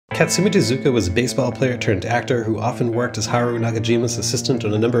Katsumi Tezuka was a baseball player turned actor who often worked as Haruo Nagajima's assistant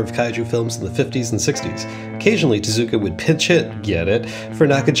on a number of kaiju films in the 50s and 60s. Occasionally, Tezuka would pinch hit, get it, for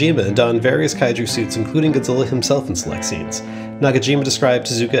Nakajima and don various kaiju suits, including Godzilla himself in select scenes. Nakajima described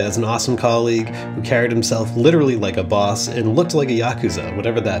Tezuka as an awesome colleague who carried himself literally like a boss and looked like a yakuza,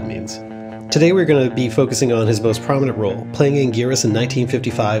 whatever that means. Today we're going to be focusing on his most prominent role, playing Anguirus in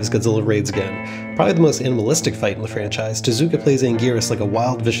 1955's Godzilla Raids Again. Probably the most animalistic fight in the franchise, Tezuka plays Anguirus like a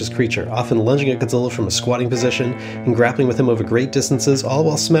wild, vicious creature, often lunging at Godzilla from a squatting position and grappling with him over great distances, all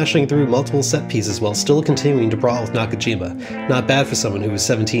while smashing through multiple set pieces while still continuing to brawl with Nakajima. Not bad for someone who was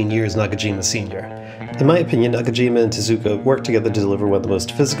 17 years Nakajima's senior. In my opinion, Nakajima and Tezuka work together to deliver one of the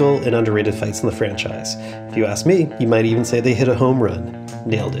most physical and underrated fights in the franchise. If you ask me, you might even say they hit a home run.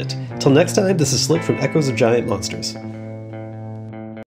 Nailed it. Till next time, this is Slick from Echoes of Giant Monsters.